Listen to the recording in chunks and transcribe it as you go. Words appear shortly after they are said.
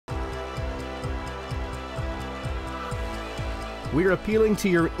we're appealing to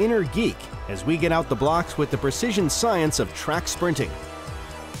your inner geek as we get out the blocks with the precision science of track sprinting.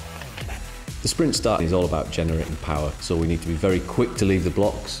 The sprint start is all about generating power, so we need to be very quick to leave the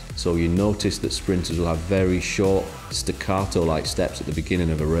blocks. So you notice that sprinters will have very short, staccato-like steps at the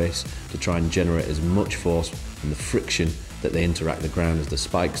beginning of a race to try and generate as much force from the friction that they interact the ground as the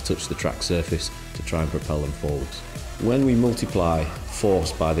spikes touch the track surface to try and propel them forwards. When we multiply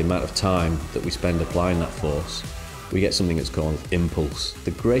force by the amount of time that we spend applying that force, we get something that's called impulse.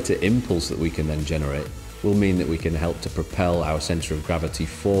 The greater impulse that we can then generate will mean that we can help to propel our centre of gravity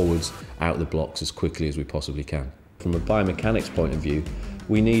forwards out the blocks as quickly as we possibly can. From a biomechanics point of view,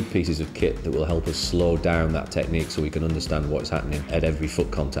 we need pieces of kit that will help us slow down that technique so we can understand what's happening at every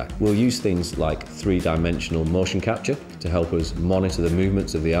foot contact. We'll use things like three-dimensional motion capture to help us monitor the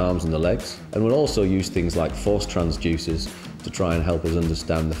movements of the arms and the legs, and we'll also use things like force transducers to try and help us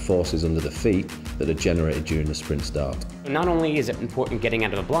understand the forces under the feet that are generated during the sprint start. Not only is it important getting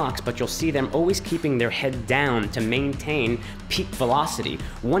out of the blocks, but you'll see them always keeping their head down to maintain peak velocity.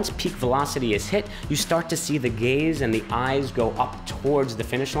 Once peak velocity is hit, you start to see the gaze and the eyes go up towards the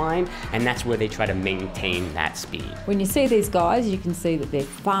finish line, and that's where they try to maintain that speed. When you see these guys, you can see that they're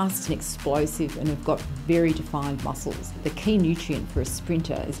fast and explosive and have got very defined muscles. The key nutrient for a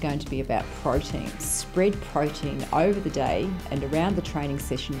sprinter is going to be about protein. Spread protein over the day and around the training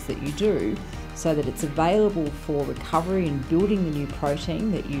sessions that you do so that it's available for recovery and building the new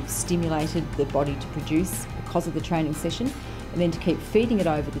protein that you've stimulated the body to produce because of the training session, and then to keep feeding it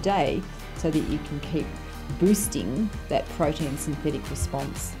over the day so that you can keep boosting that protein synthetic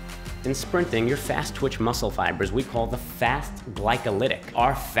response. In sprinting, your fast twitch muscle fibers we call the fast glycolytic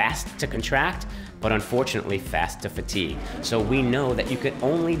are fast to contract, but unfortunately fast to fatigue. So we know that you can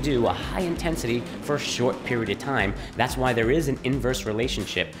only do a high intensity for a short period of time. That's why there is an inverse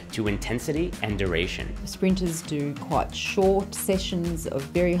relationship to intensity and duration. Sprinters do quite short sessions of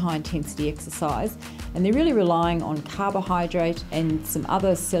very high intensity exercise, and they're really relying on carbohydrate and some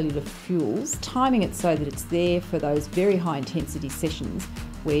other cellular fuels, timing it so that it's there for those very high intensity sessions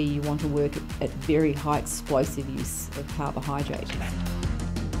where you want to work at very high explosive use of carbohydrate.